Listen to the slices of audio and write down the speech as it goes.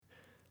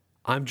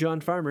I'm John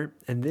Farmer,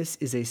 and this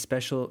is a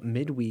special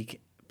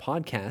midweek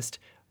podcast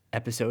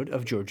episode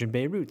of Georgian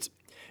Bay Roots.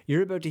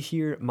 You're about to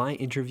hear my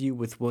interview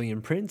with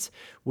William Prince,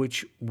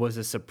 which was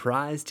a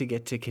surprise to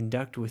get to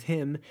conduct with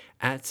him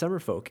at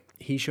Summerfolk.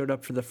 He showed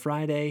up for the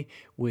Friday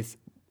with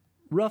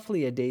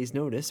roughly a day's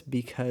notice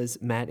because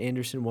Matt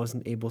Anderson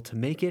wasn't able to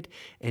make it,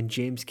 and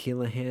James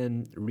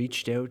Keelahan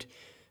reached out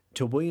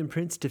to William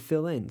Prince to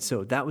fill in.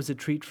 So that was a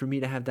treat for me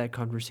to have that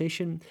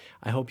conversation.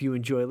 I hope you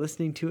enjoy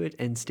listening to it,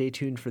 and stay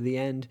tuned for the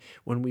end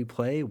when we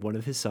play one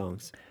of his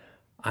songs.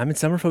 I'm at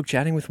Summerfolk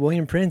chatting with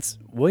William Prince.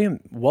 William,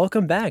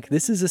 welcome back.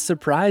 This is a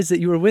surprise that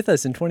you were with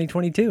us in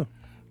 2022.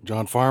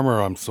 John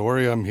Farmer, I'm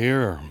sorry I'm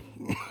here.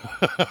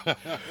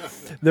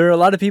 There are a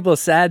lot of people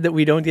sad that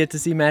we don't get to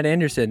see Matt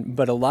Anderson,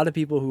 but a lot of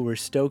people who were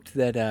stoked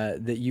that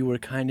that you were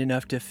kind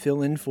enough to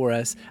fill in for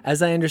us.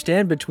 As I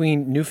understand,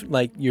 between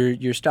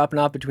you're stopping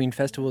off between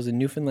festivals in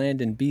Newfoundland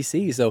and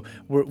BC, so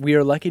we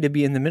are lucky to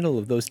be in the middle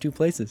of those two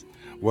places.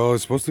 Well,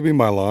 it's supposed to be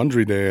my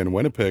laundry day in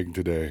Winnipeg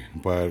today,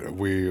 but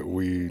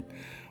we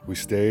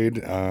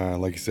stayed.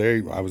 Like you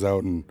say, I was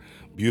out in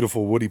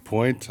beautiful Woody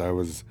Point. I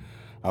was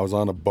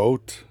on a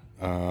boat,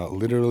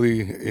 literally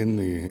in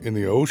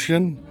the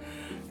ocean.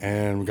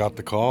 And we got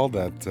the call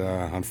that,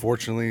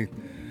 unfortunately,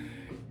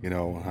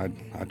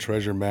 I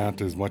treasure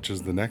Matt as much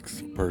as the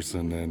next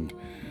person, and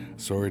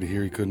sorry to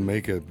hear he couldn't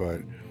make it,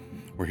 but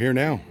we're here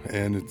now,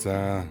 and it's,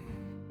 the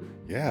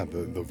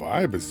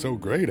vibe is so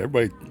great.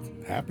 Everybody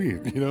happy,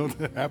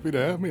 happy to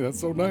have me.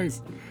 That's so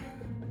nice.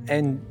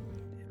 And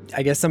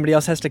I guess somebody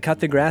else has to cut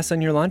the grass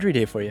on your laundry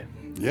day for you.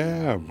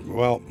 Yeah,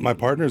 well, my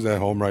partner's at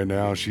home right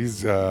now.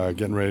 She's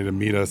getting ready to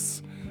meet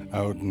us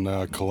out in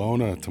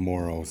Kelowna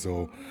tomorrow,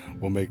 so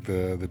we'll make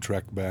the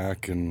trek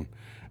back and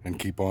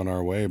keep on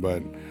our way. But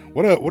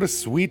what a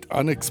sweet,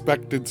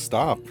 unexpected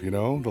stop.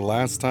 The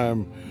last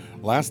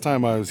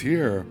time I was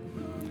here,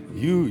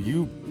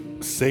 you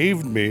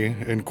saved me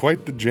in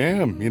quite the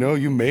jam.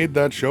 You made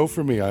that show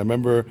for me. I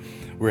remember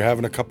we were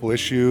having a couple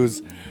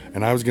issues,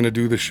 and I was going to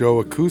do the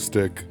show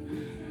acoustic,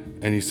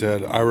 and you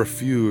said, "I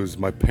refuse.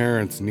 My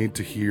parents need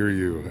to hear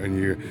you." And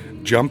you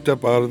jumped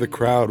up out of the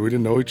crowd. We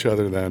didn't know each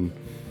other then.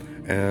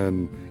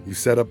 And you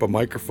set up a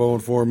microphone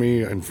for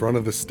me in front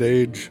of the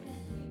stage,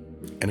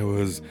 and it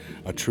was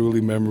a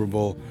truly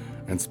memorable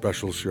and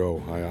special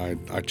show.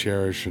 I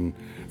cherish and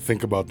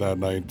think about that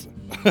night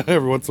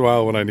every once in a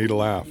while when I need a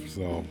laugh.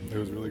 So it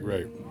was really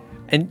great.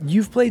 And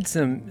you've played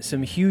some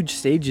huge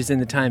stages in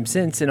the time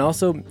since, and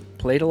also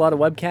played a lot of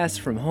webcasts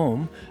from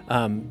home.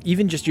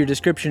 Even just your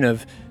description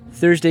of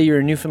Thursday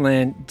you're in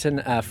Newfoundland,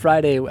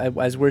 Friday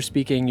as we're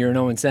speaking you're in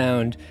Owen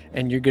Sound,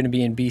 and you're going to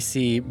be in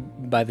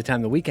BC by the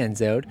time the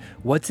weekend's out.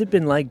 What's it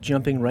been like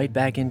jumping right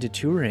back into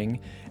touring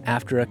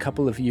after a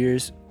couple of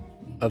years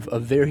of a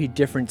very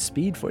different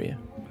speed for you?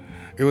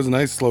 It was a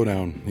nice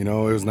slowdown.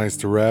 It was nice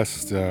to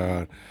rest,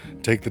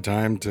 take the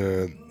time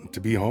to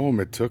be home.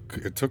 It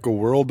took a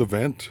world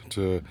event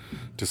to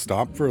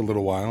stop for a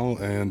little while,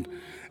 and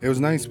it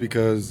was nice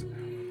because,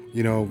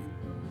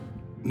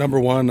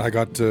 number one, I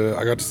got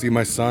to see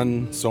my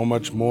son so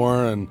much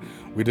more, and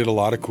we did a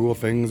lot of cool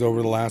things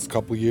over the last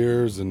couple of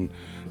years, and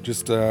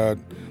just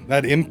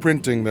that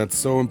imprinting that's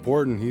so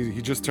important.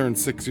 He just turned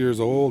 6 years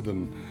old,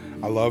 and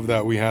I love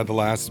that we had the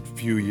last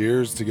few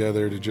years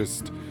together to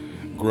just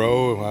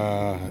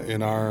grow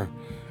in our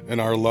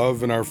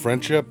love and our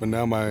friendship. And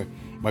now my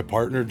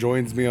partner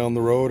joins me on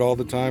the road all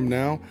the time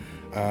now,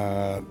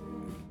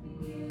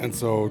 and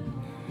so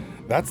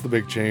that's the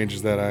big change,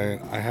 is that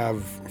I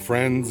have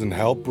friends and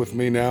help with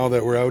me now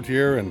that we're out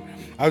here. And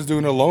I was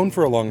doing it alone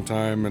for a long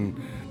time, and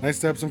nice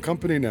to have some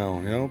company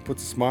now.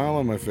 Puts a smile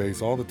on my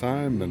face all the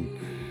time and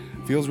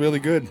feels really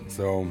good.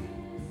 So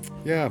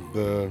yeah,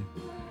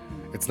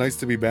 it's nice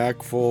to be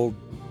back full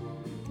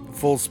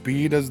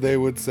speed, as they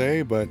would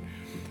say. But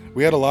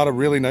we had a lot of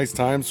really nice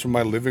times from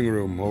my living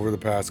room over the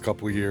past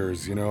couple of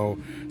years,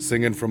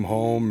 singing from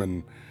home.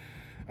 And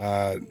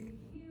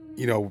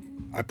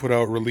I put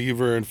out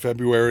Reliever in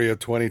February of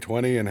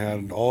 2020 and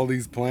had all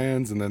these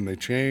plans, and then they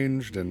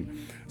changed,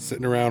 and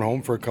sitting around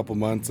home for a couple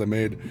months, I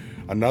made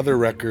another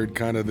record,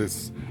 kind of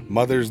this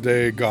Mother's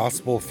Day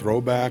gospel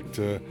throwback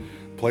to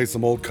play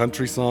some old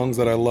country songs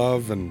that I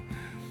love. And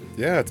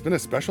yeah, it's been a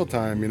special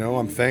time.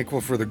 I'm thankful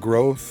for the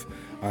growth.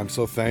 I'm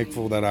so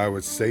thankful that I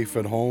was safe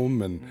at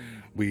home, and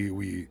we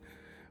were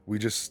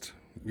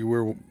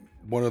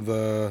one of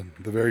the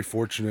very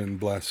fortunate and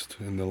blessed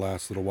in the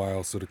last little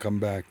while. So to come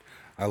back,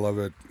 I love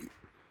it,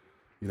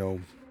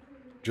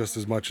 just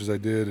as much as I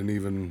did, and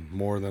even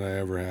more than I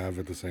ever have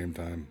at the same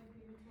time.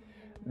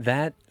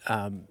 That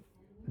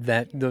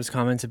those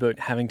comments about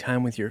having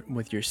time with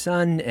your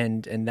son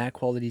and that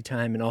quality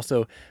time, and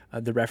also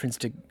the reference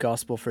to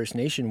Gospel First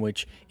Nation,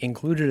 which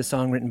included a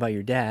song written by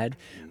your dad.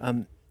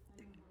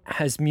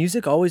 Has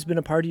music always been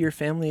a part of your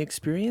family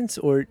experience,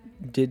 or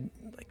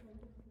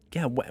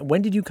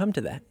when did you come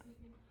to that?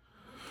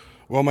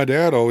 Well, my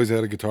dad always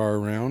had a guitar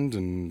around,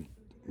 and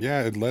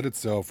yeah, it led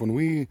itself. When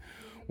we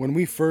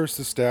first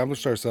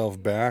established ourselves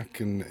back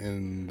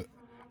and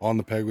on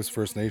the Peguis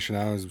First Nation,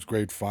 I was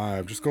grade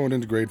 5, just going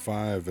into grade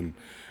 5, and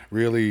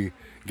really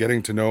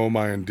getting to know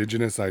my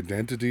indigenous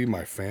identity,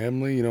 my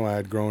family. You know, I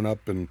had grown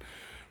up in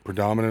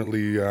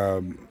predominantly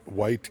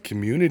white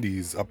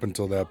communities up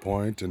until that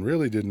point and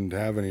really didn't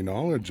have any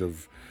knowledge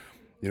of,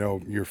 you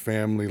know, your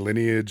family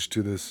lineage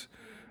to this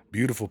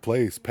beautiful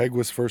place,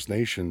 Peguis First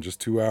Nation, just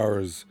 2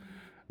 hours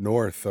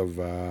north of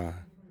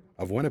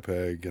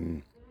Winnipeg.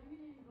 And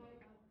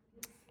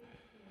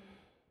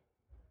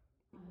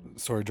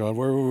sorry, John,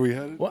 where were we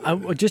headed? Well,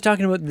 I'm just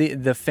talking about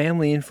the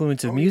family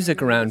influence of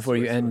music around for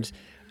you,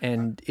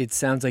 and it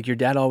sounds like your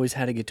dad always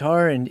had a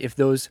guitar, and if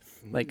those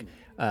like,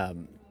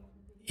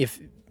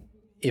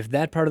 if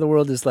that part of the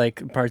world is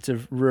like parts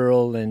of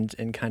rural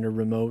and kind of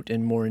remote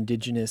and more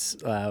indigenous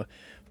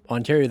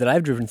Ontario that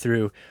I've driven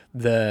through,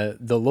 the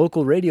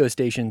local radio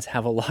stations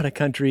have a lot of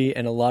country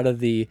and a lot of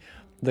the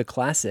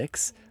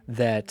classics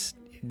that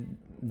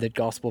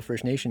Gospel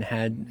First Nation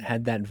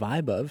had that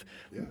vibe of.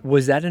 Yeah.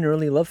 Was that an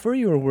early love for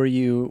you, or were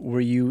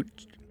you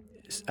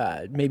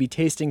maybe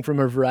tasting from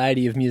a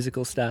variety of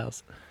musical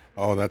styles?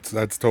 Oh,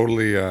 that's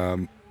totally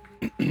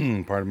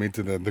pardon me,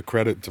 to the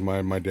credit to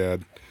my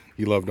dad.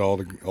 He loved all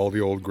the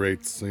old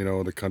greats, you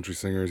know, the country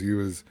singers.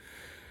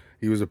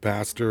 He was a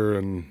pastor,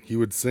 and he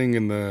would sing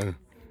in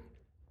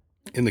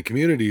the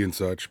community and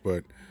such,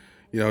 but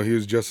you know, he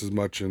was just as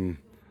much in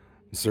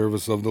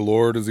service of the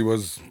Lord as he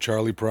was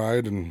Charlie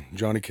Pride and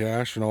Johnny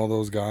Cash and all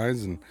those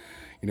guys. And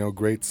you know,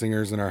 great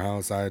singers in our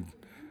house. I had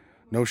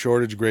no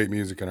shortage of great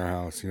music in our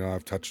house. You know,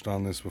 I've touched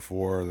on this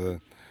before.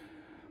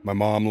 My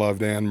mom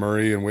loved Anne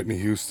Murray and Whitney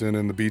Houston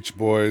and the Beach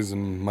Boys,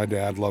 and my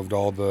dad loved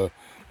all the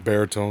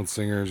baritone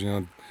singers,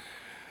 you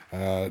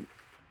know,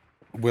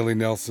 Willie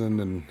Nelson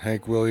and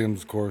Hank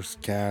Williams, of course,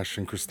 Cash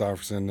and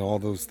Christopherson, all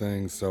those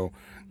things. So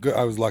good,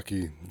 I was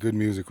lucky. Good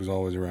music was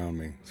always around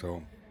me.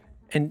 So.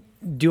 And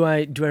do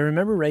I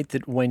remember right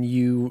that when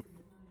you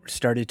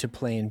started to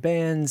play in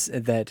bands,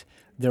 that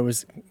there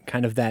was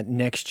kind of that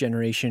next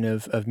generation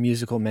of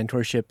musical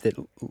mentorship that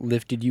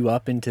lifted you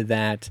up into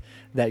that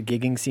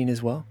gigging scene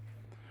as well?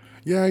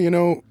 Yeah, you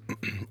know,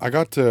 I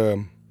got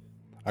to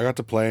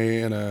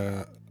play in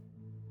a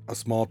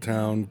small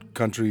town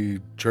country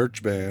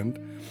church band,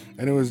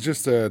 and it was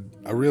just a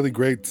really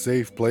great,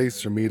 safe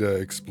place for me to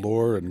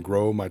explore and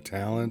grow my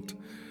talent.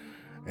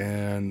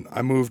 And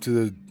I moved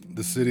to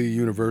the city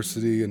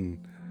university, and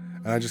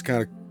I just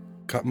kind of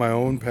cut my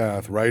own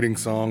path, writing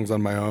songs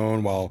on my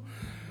own while,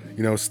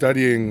 you know,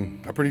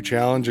 studying a pretty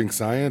challenging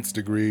science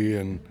degree.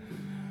 And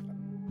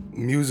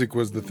music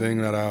was the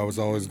thing that I was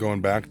always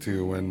going back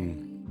to.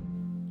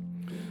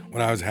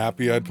 When I was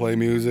happy, I'd play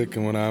music,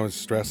 and when I was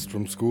stressed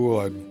from school,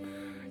 I'd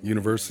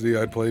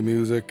play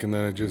music, and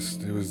then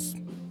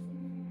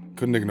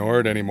couldn't ignore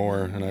it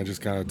anymore. And I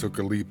just kind of took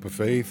a leap of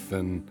faith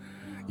and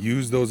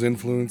used those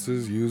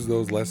influences, used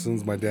those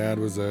lessons. My dad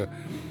was a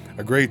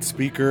great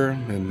speaker,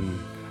 and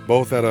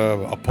both at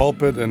a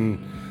pulpit and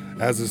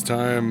as his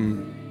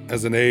time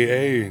as an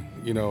AA,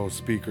 you know,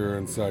 speaker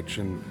and such.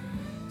 And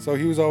so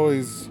he was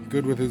always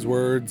good with his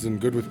words and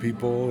good with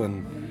people,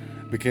 and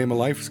became a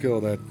life skill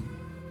that,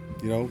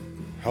 you know,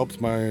 helps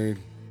my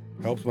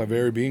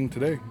very being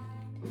today.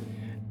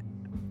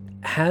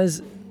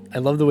 I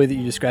love the way that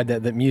you described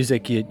that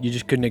music, you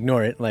just couldn't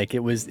ignore it. Like it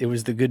was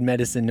the good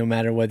medicine, no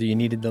matter whether you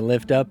needed the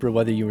lift up or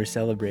whether you were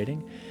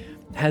celebrating.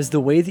 Has the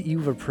way that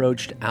you've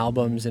approached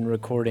albums and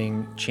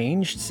recording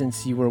changed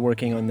since you were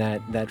working on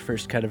that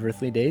first cut of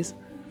Earthly Days?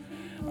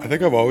 I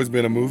think I've always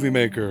been a movie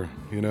maker.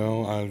 You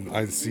know,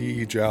 I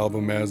see each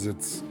album as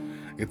its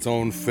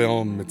own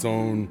film, its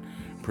own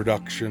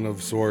production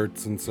of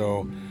sorts, and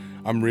so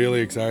I'm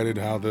really excited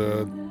how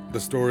the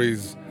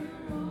story's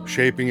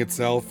shaping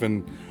itself,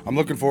 and I'm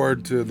looking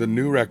forward to the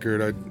new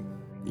record.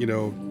 You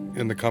know,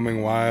 in the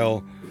coming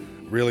while,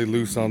 really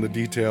loose on the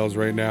details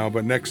right now,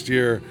 but next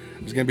year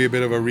there's going to be a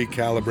bit of a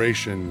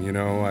recalibration. You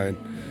know,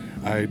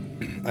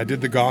 I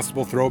did the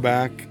gospel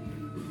throwback,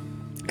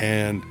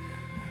 and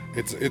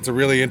it's a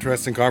really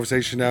interesting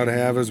conversation now to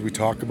have as we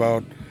talk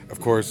about, of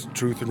course,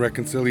 truth and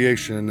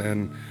reconciliation,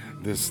 and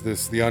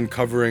the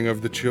uncovering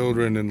of the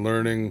children and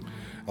learning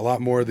a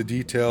lot more of the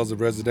details of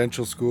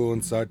residential school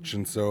and such.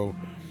 And so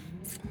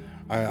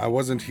I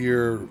wasn't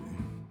here,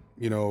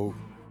 you know,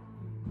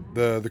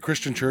 the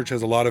Christian church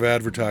has a lot of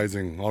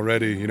advertising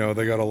already. You know,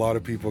 they got a lot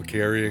of people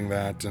carrying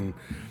that. And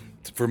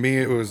for me,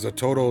 it was a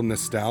total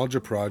nostalgia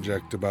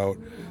project about,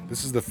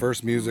 this is the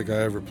first music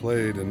I ever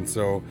played. And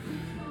so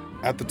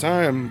at the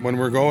time when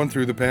we're going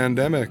through the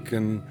pandemic,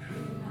 and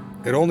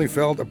it only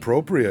felt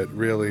appropriate,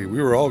 really.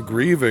 We were all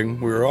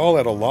grieving. We were all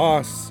at a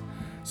loss.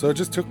 So it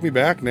just took me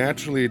back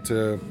naturally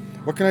to,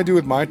 what can I do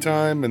with my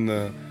time and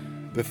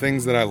the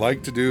things that I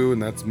like to do,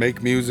 and that's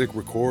make music,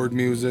 record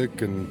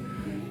music, and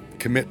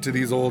commit to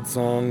these old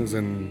songs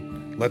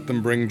and let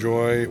them bring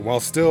joy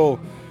while still,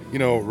 you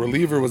know,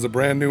 Reliever was a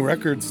brand new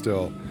record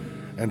still.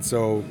 And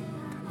so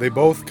they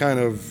both kind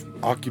of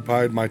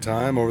occupied my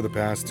time over the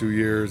past 2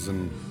 years,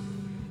 and,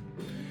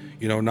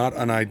 you know, not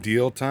an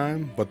ideal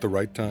time, but the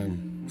right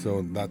time.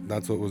 So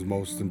that's what was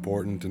most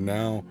important. And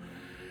now,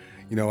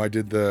 you know, I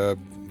did the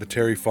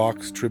Terry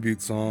Fox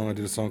tribute song. I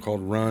did a song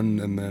called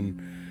Run, and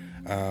then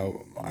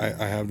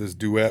I have this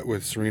duet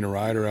with Serena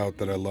Ryder out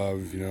that I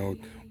love.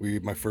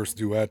 My first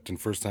duet and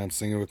first time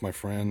singing with my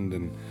friend,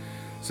 and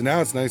so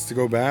now it's nice to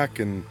go back,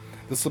 and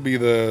this will be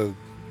the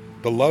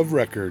love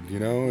record.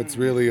 It's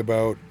really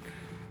about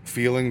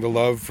feeling the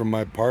love from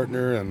my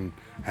partner and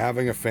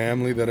having a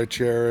family that I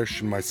cherish,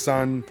 and my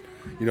son,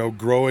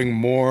 growing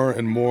more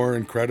and more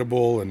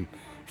incredible and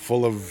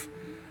full of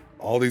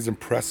all these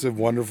impressive,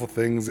 wonderful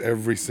things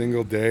every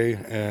single day.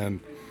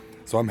 And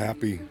so I'm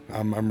happy.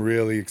 I'm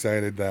really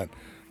excited that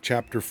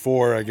chapter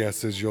 4, I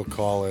guess, as you'll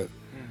call it,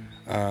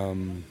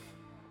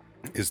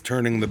 is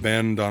turning the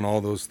bend on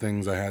all those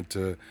things I had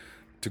to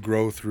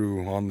grow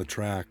through on the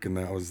track. And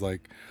that was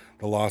like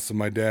the loss of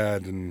my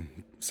dad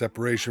and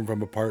separation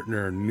from a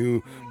partner,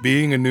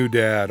 being a new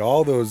dad,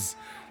 all those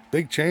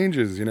big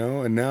changes,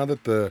 and now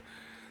that the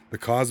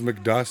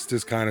cosmic dust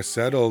is kind of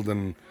settled,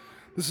 and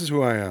this is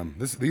who I am.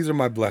 These are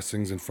my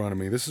blessings in front of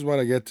me. This is what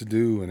I get to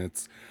do, and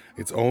it's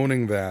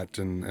owning that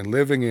and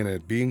living in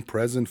it, being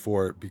present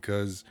for it,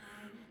 because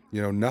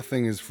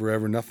nothing is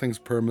forever, nothing's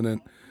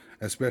permanent,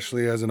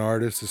 especially as an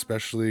artist,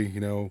 especially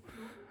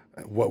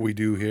what we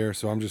do here.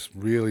 So I'm just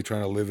really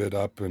trying to live it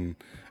up and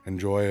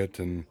enjoy it,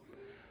 and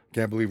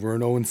can't believe we're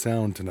in Owen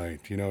Sound tonight,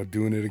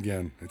 doing it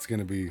again. It's going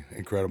to be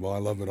incredible. I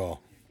love it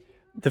all.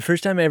 The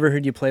first time I ever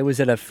heard you play was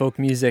at a Folk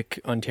Music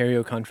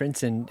Ontario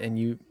conference, and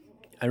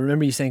I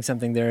remember you saying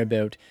something there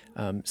about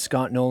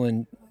Scott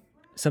Nolan,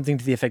 something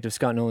to the effect of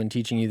Scott Nolan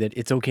teaching you that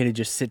it's okay to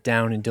just sit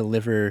down and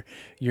deliver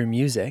your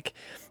music.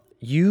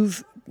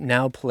 You've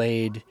now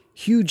played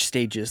huge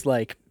stages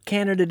like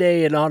Canada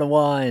Day in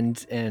Ottawa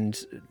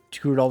and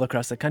toured all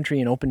across the country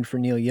and opened for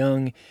Neil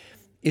Young.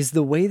 Is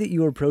the way that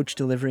you approach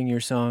delivering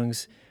your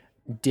songs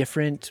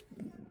different?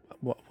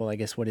 Well, I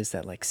guess, what is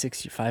that, like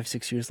 6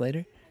 years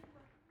later?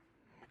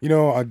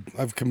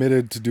 I've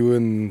committed to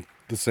doing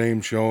the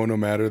same show no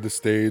matter the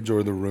stage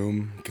or the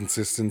room,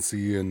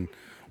 consistency and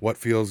what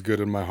feels good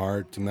in my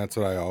heart, and that's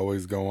what I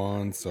always go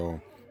on. So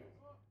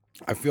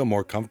I feel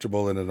more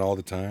comfortable in it all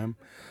the time.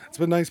 It's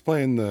been nice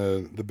playing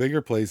the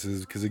bigger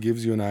places because it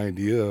gives you an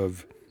idea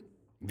of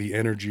the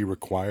energy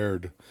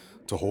required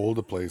to hold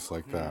a place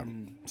like that.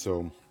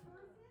 So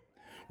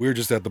we were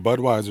just at the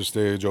Budweiser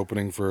stage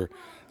opening for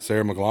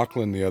Sarah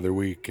McLachlan the other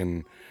week,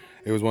 and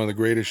it was one of the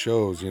greatest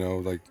shows,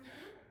 like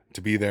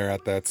to be there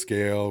at that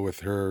scale with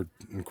her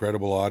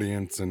incredible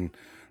audience, and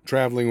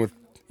traveling with,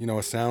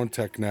 a sound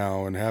tech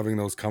now, and having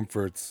those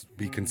comforts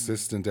be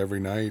consistent every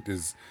night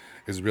is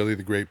really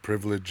the great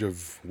privilege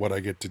of what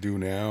I get to do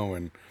now.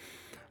 And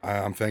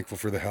I'm thankful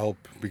for the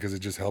help, because it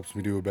just helps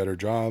me do a better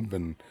job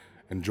and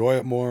enjoy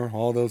it more,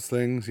 all those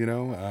things,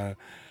 So.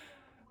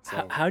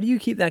 How do you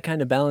keep that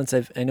kind of balance?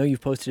 I know you've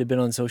posted a bit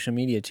on social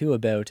media too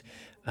about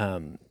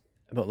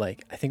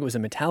like, I think it was a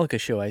Metallica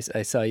show. I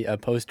saw a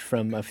post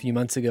from a few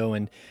months ago,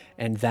 and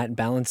that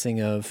balancing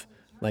of,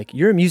 like,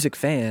 you're a music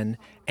fan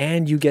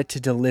and you get to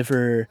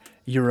deliver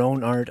your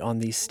own art on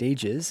these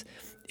stages.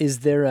 Is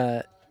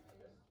there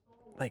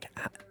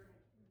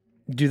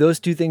do those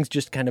two things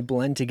just kind of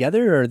blend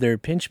together, or are there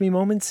pinch me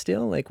moments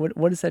still? Like,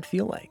 what does that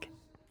feel like?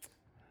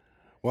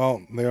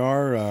 Well, they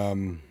are,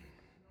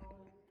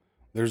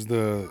 there's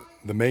the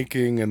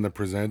making and the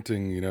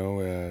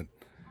presenting,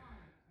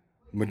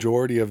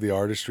 majority of the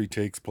artistry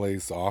takes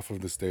place off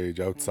of the stage,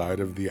 outside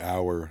of the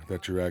hour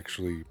that you're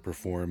actually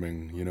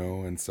performing,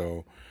 and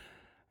so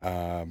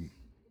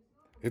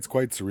it's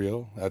quite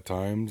surreal at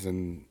times,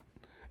 and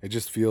it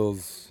just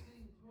feels,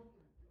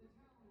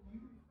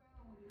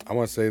 I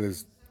want to say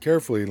this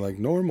carefully, like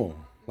normal,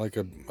 like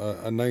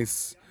a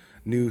nice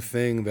new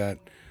thing that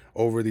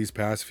over these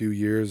past few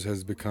years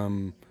has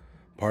become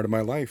part of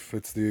my life.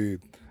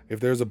 If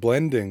there's a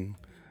blending,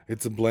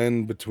 it's a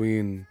blend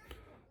between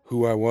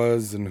who I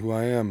was and who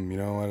I am,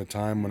 at a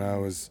time when I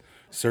was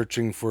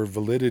searching for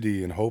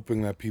validity and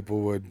hoping that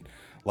people would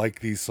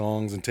like these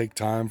songs and take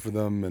time for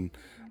them and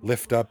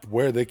lift up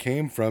where they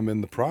came from in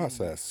the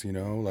process,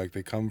 like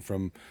they come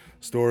from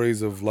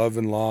stories of love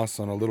and loss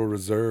on a little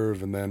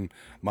reserve, and then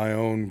my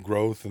own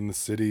growth in the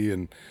city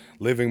and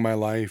living my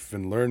life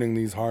and learning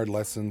these hard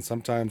lessons,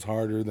 sometimes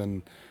harder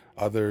than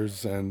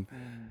others, and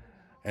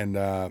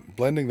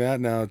blending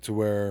that now to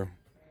where,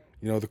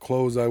 the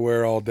clothes I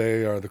wear all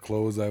day are the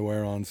clothes I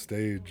wear on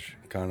stage,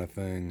 kind of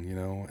thing,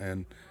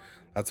 and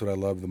that's what I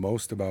love the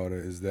most about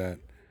it, is that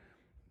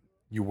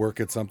you work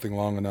at something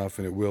long enough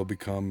and it will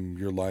become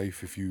your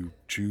life if you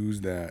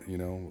choose that,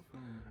 and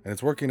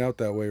it's working out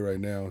that way right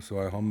now. So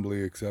I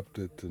humbly accept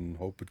it and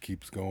hope it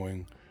keeps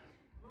going.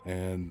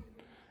 And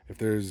if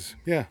there's,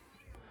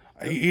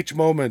 each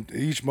moment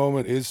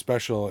is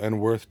special and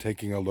worth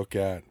taking a look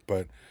at,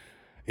 but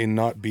in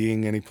not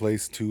being any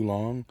place too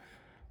long,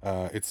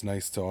 it's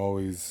nice to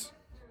always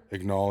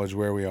acknowledge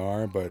where we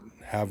are, but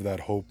have that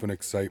hope and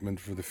excitement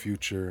for the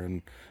future,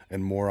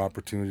 and more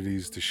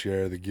opportunities to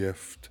share the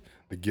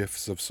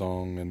gifts of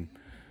song,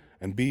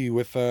 and be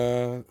with,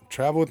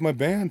 travel with my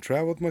band,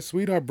 travel with my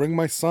sweetheart, bring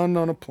my son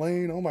on a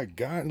plane. Oh my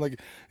God. Like,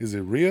 is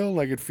it real?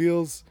 Like, it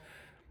feels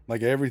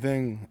like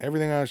everything I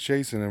was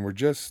chasing, and we're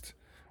just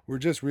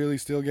really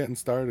still getting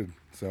started.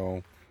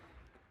 So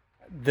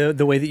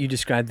The way that you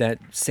described that,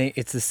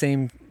 it's the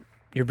same.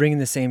 You're bringing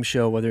the same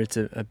show, whether it's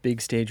a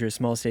big stage or a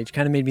small stage.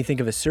 Kind of made me think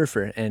of a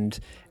surfer, and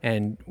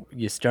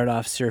you start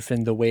off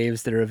surfing the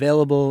waves that are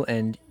available,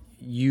 and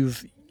you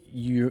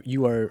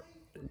are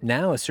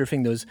now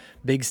surfing those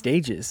big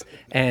stages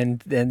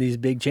and then these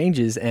big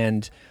changes,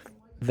 and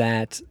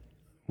that,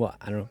 well,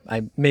 I don't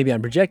know, maybe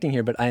I'm projecting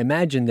here, but I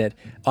imagine that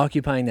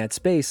occupying that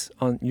space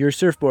on your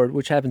surfboard,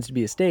 which happens to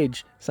be a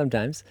stage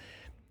sometimes,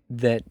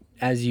 that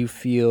as you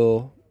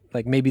feel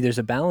like maybe there's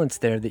a balance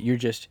there, that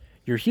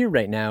you're here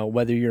right now,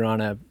 whether you're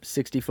on a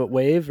 60-foot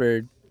wave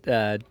or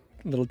a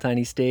little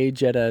tiny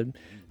stage at a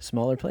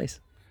smaller place.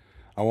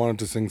 I wanted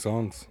to sing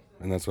songs,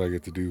 and that's what I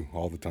get to do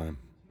all the time.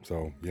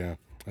 So yeah,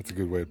 that's a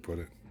good way to put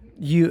it.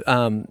 You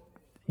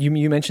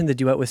mentioned the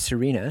duet with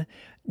Serena.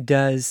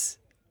 Does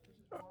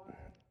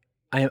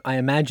I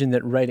imagine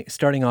that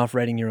starting off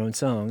writing your own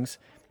songs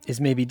is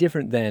maybe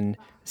different than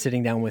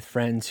sitting down with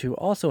friends who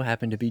also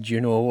happen to be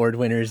Juno Award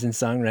winners and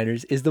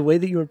songwriters. Is the way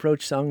that you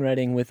approach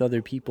songwriting with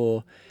other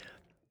people,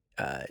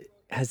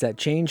 has that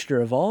changed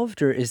or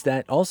evolved, or is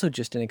that also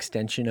just an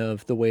extension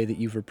of the way that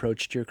you've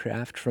approached your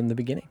craft from the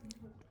beginning?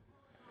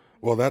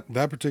 Well,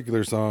 that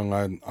particular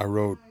song I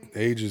wrote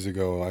ages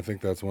ago. I think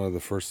that's one of the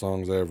first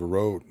songs I ever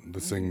wrote, the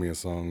Sing Me a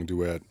Song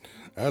duet,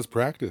 as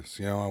practice.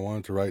 I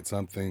wanted to write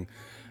something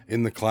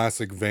in the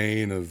classic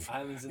vein of,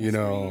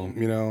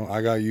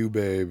 I Got You,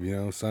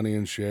 Babe, Sonny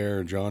and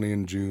Cher, Johnny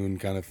and June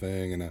kind of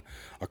thing, and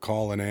a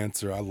call and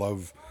answer. I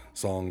love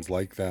songs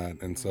like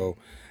that. And so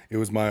it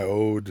was my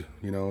ode,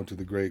 to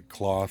the great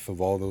cloth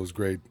of all those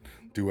great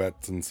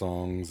duets and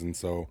songs. And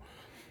so,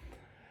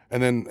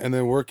 and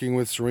then working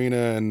with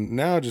Serena, and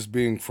now just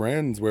being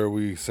friends where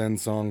we send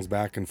songs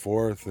back and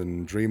forth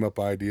and dream up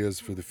ideas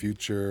for the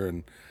future.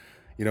 And,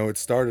 it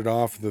started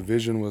off, the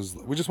vision was,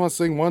 we just want to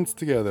sing once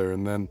together.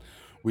 And then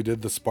we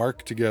did the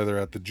Spark together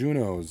at the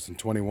Junos in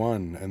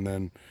 21, and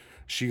then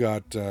she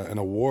got an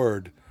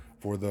award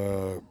for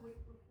the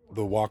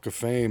Walk of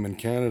Fame in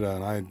Canada,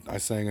 and I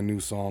sang a new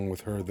song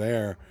with her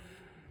there.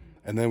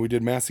 And then we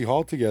did Massey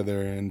Hall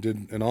together and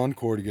did an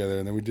encore together,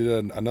 and then we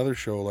did another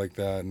show like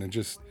that, and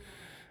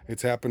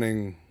it's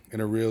happening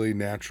in a really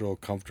natural,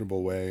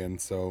 comfortable way.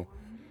 And so,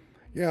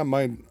 yeah,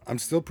 I'm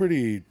still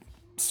pretty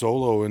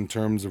solo in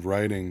terms of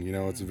writing.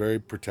 It's a very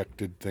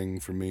protected thing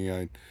for me.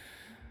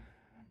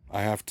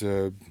 I have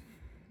to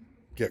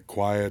get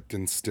quiet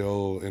and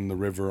still in the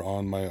river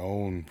on my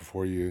own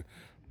before you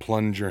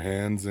plunge your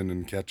hands in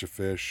and catch a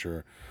fish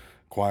or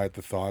quiet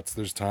the thoughts.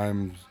 There's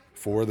time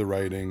for the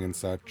writing and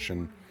such.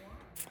 And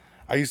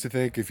I used to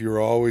think if you were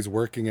always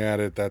working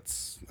at it,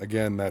 that's,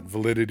 again, that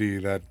validity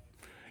that,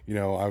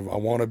 I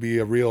want to be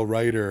a real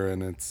writer.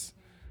 And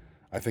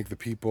I think the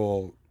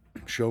people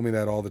show me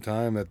that all the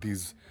time, that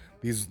these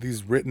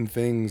written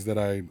things that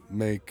I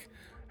make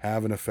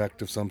have an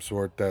effect of some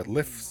sort that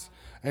lifts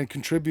and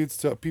contributes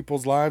to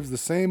people's lives the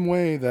same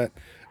way that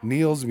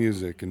Neil's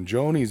music and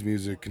Joni's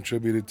music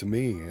contributed to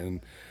me.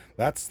 And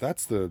that's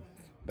the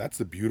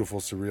beautiful,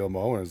 surreal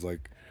moment, is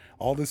like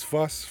all this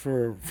fuss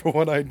for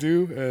what I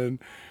do.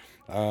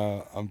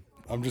 And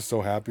I'm just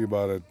so happy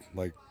about it,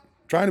 like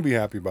trying to be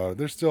happy about it.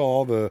 There's still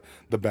all the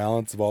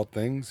balance of all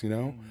things,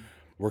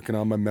 working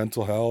on my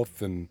mental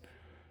health and,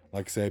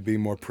 like I say, being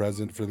more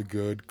present for the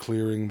good,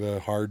 clearing the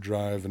hard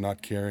drive and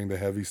not carrying the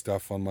heavy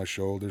stuff on my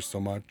shoulders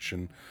so much,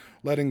 and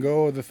letting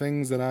go of the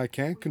things that I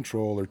can't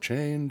control or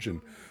change,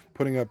 and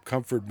putting up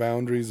comfort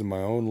boundaries in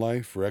my own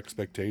life or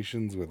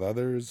expectations with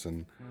others.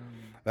 And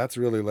that's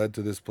really led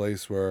to this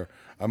place where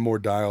I'm more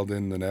dialed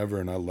in than ever,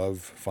 and I love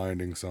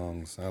finding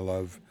songs. I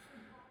love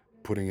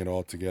putting it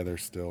all together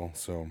still.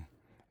 So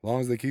as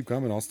long as they keep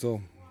coming, I'll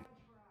still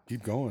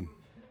keep going.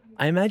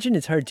 I imagine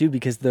it's hard too,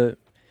 because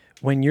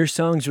when your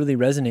songs really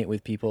resonate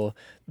with people,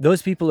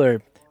 those people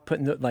are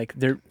putting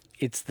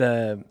it's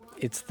the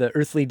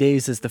earthly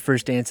days as the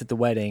first dance at the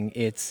wedding.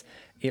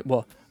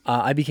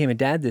 I became a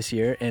dad this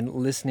year, and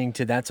listening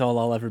to That's All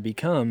I'll Ever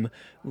Become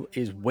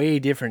is way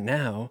different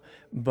now,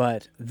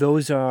 but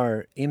those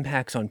are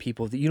impacts on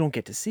people that you don't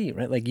get to see,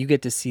 right? Like, you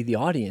get to see the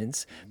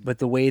audience, but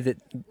the way that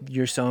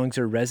your songs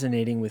are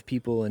resonating with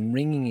people and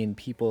ringing in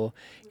people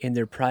in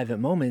their private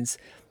moments,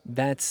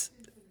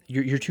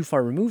 you're too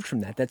far removed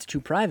from that. That's too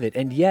private.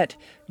 And yet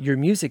your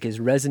music is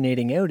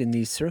resonating out in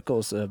these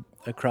circles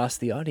across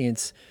the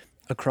audience,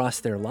 across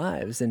their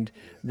lives. And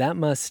that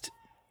must,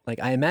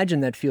 I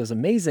imagine that feels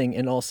amazing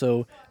and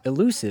also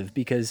elusive,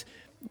 because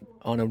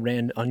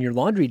on your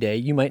laundry day,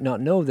 you might not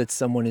know that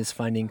someone is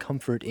finding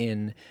comfort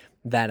in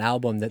that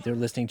album that they're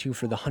listening to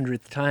for the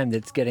 100th time,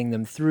 that's getting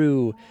them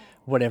through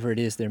whatever it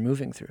is they're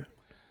moving through.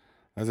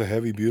 That's a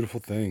heavy, beautiful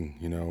thing.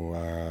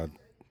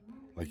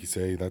 Like you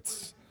say,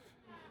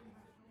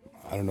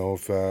 I don't know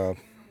if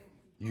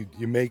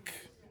you make,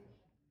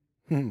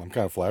 I'm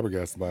kind of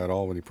flabbergasted by it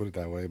all when you put it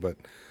that way, but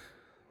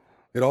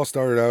it all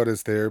started out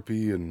as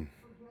therapy and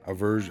a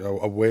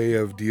way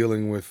of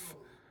dealing with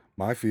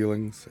my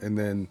feelings. And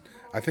then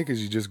I think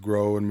as you just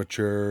grow and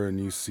mature and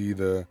you see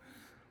the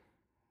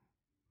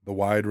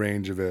wide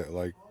range of it,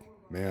 like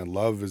man,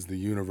 love is the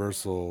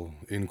universal,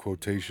 in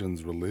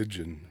quotations,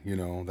 religion. You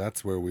know,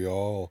 that's where we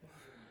all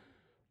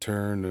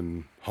turn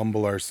and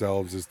humble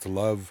ourselves, is to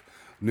love,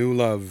 new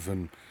love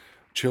and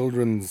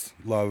children's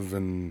love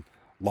and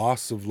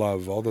loss of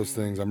love, all those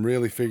things. I'm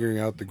really figuring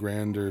out the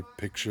grander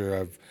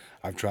picture.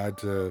 I've tried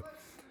to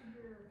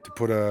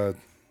put a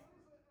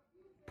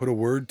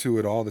word to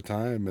it all the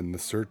time, and the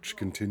search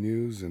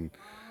continues and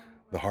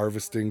the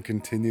harvesting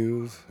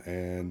continues,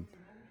 and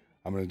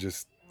I'm going to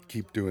just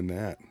keep doing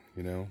that,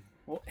 you know?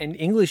 Well, and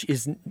English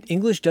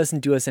doesn't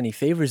do us any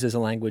favors as a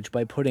language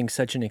by putting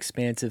such an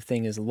expansive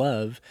thing as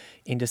love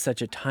into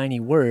such a tiny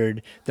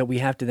word that we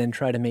have to then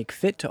try to make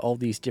fit to all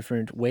these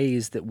different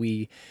ways that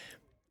we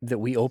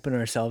open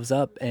ourselves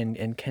up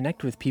and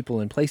connect with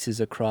people and places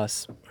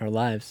across our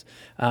lives.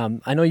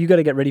 I know you got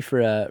to get ready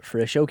for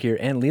a show here,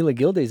 and Leela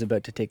Gilday is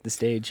about to take the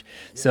stage,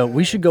 so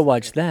we should go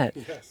watch that.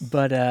 Yes.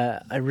 But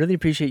I really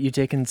appreciate you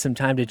taking some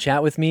time to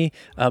chat with me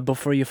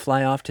before you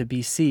fly off to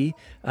BC.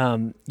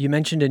 You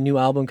mentioned a new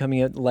album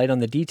coming out, Light on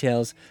the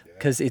Details,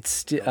 because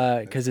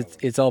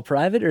it's all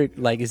private, or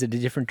like, is it a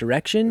different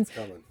direction? It's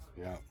coming.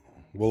 Yeah,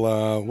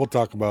 we'll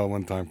talk about it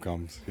when time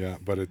comes. Yeah,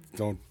 but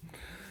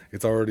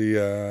it's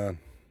already.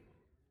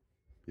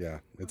 Yeah,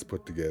 it's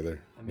put together.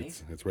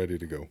 It's ready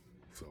to go.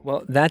 So.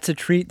 Well, that's a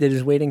treat that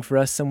is waiting for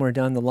us somewhere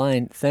down the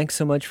line. Thanks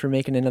so much for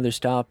making another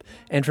stop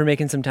and for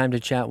making some time to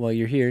chat while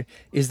you're here.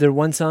 Is there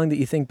one song that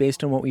you think,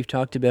 based on what we've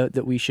talked about,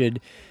 that we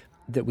should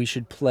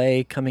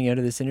play coming out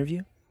of this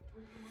interview?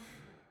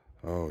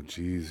 Oh,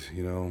 geez,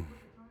 you know,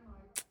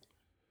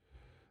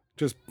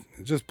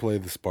 just play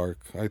The Spark.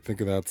 I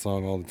think of that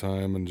song all the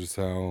time, and just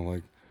how,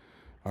 like,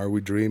 are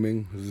we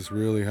dreaming? Is this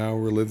really how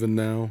we're living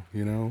now?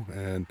 You know,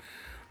 and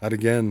that,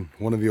 again,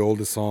 one of the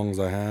oldest songs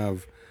I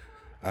have,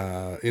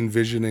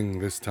 envisioning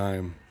this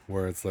time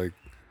where it's like,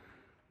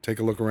 take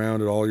a look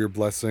around at all your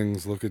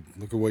blessings, look at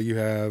what you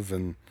have,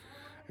 and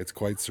it's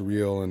quite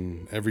surreal.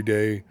 And every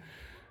day,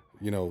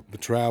 you know, the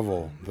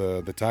travel,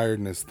 the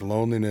tiredness, the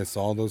loneliness,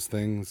 all those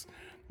things,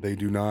 they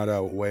do not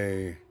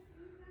outweigh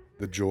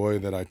the joy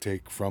that I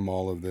take from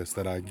all of this,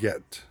 that I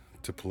get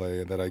to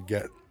play, that I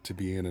get to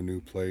be in a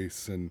new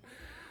place. And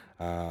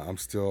I'm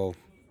still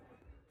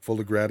full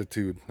of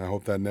gratitude. I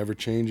hope that never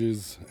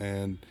changes,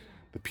 and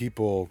the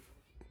people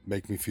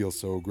make me feel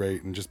so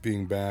great. And just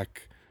being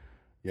back,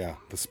 yeah,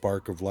 the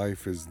spark of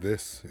life is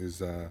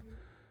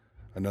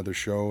another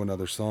show,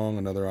 another song,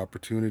 another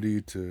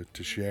opportunity to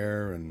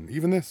share, and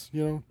even this,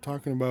 you know,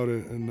 talking about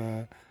it.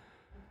 And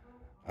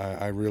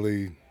I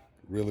really,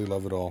 really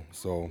love it all.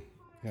 So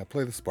yeah,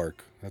 play The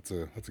Spark. That's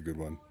a good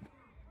one.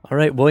 All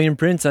right, William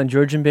Prince on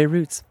Georgian Bay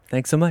Roots.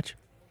 Thanks so much.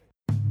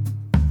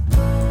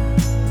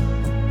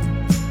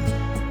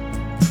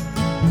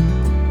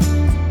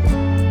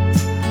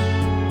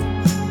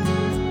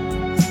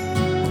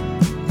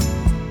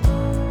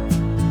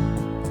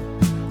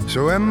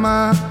 So am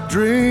I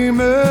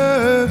dreaming,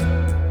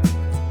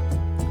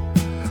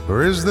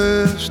 or is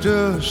this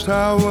just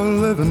how we're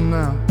living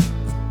now?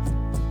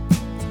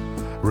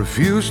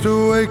 Refuse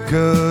to wake,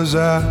 'cause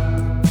I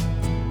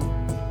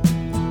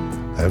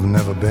have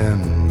never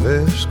been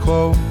this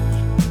close.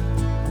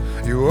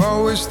 You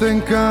always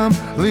think I'm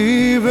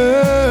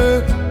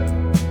leaving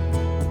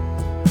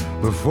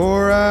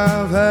before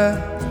I've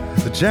had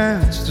the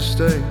chance to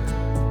stay.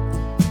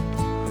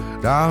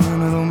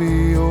 Darling, it'll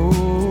be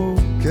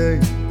okay.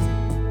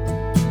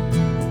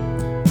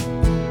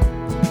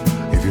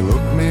 If you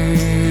look me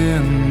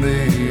in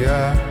the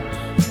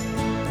eyes,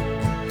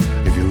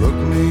 if you look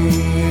me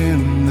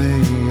in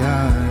the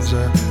eyes, I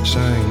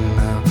sing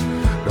now.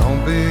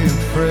 Don't be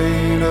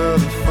afraid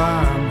of the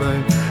fire,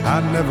 babe.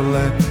 I'd never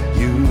let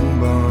you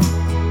burn.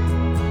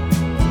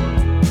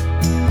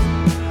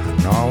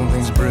 And all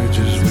these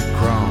bridges we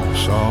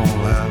cross all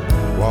have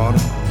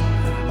water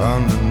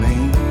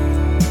underneath.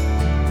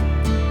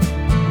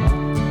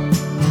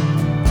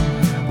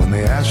 When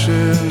the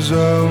ashes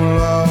of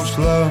lost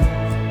love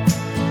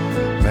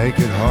make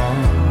it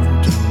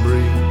hard to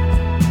breathe,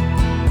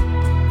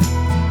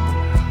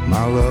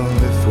 my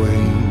love, if we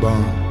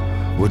burn,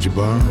 would you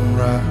burn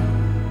right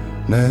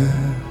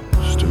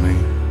next to me?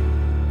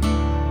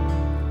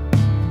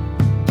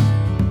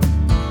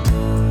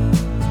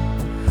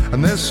 And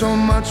there's so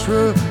much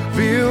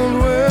revealed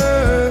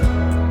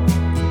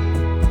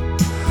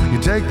when you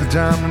take the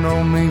time to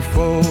know me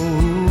for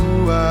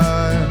who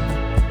I am.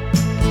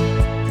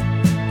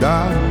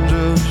 I'm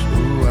just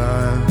who I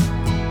am.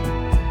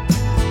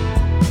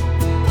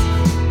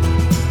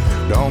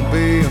 Don't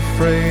be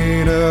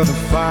afraid of the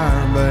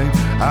fire, babe.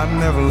 I'd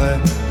never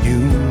let you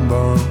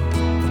burn.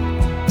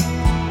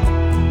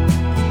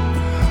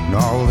 And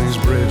all these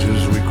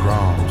bridges we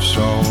cross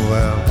all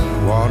have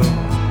water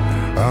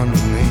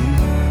underneath.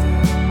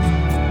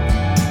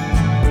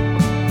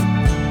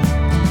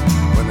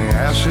 When the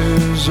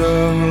ashes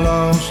of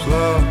lost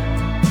love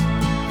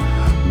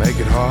make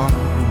it hard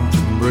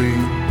to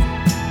breathe,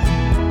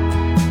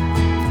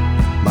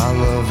 my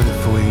love,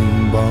 if we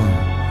burn,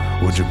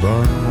 would you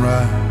burn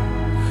right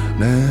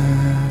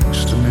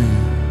next to me?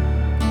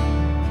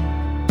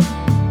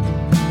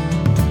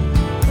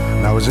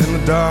 I was in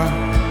the dark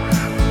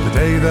the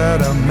day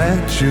that I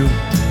met you.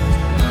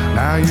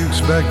 Now you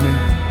expect me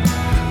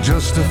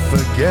just to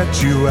forget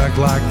you. Act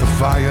like the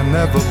fire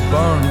never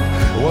burned.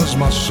 It was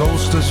my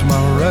solstice,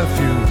 my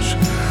refuge.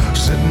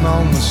 Sitting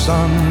on the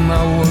sun,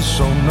 I was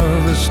so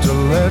nervous to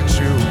let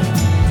you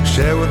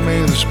share with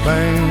me this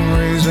pain.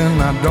 Reason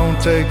I don't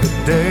take a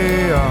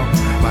day off.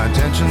 My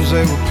intentions,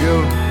 they were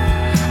pure.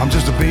 I'm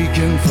just a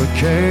beacon for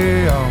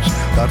chaos.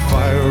 That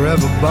fire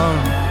ever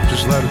burn,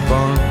 just let it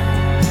burn.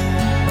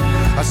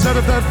 I said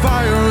if that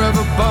fire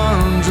ever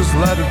burn, just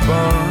let it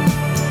burn.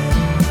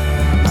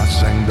 I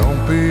sang,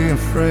 don't be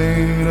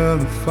afraid of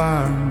the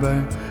fire,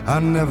 babe.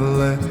 I never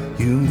let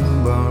you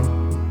burn.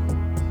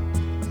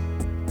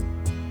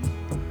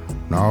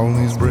 And all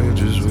these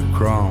bridges we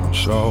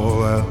cross,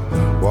 all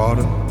that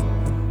water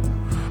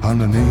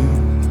underneath.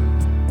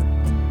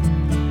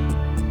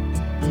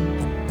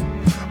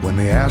 When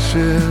the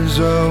ashes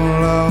of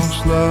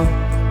lost love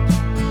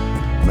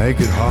make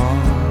it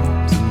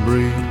hard to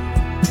breathe,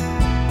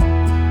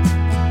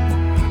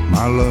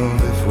 my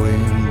love, if we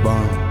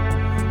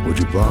burn, would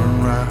you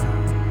burn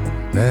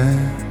right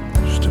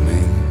next to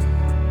me?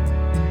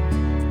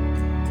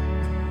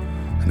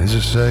 And is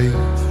it safe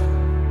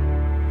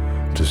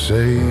to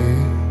say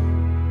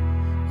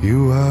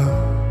you are?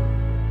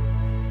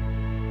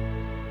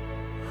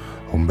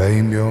 Oh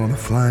babe, you're the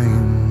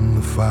flame,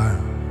 the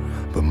fire,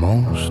 but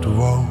most of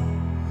all,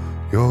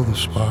 you're the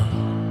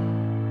spark.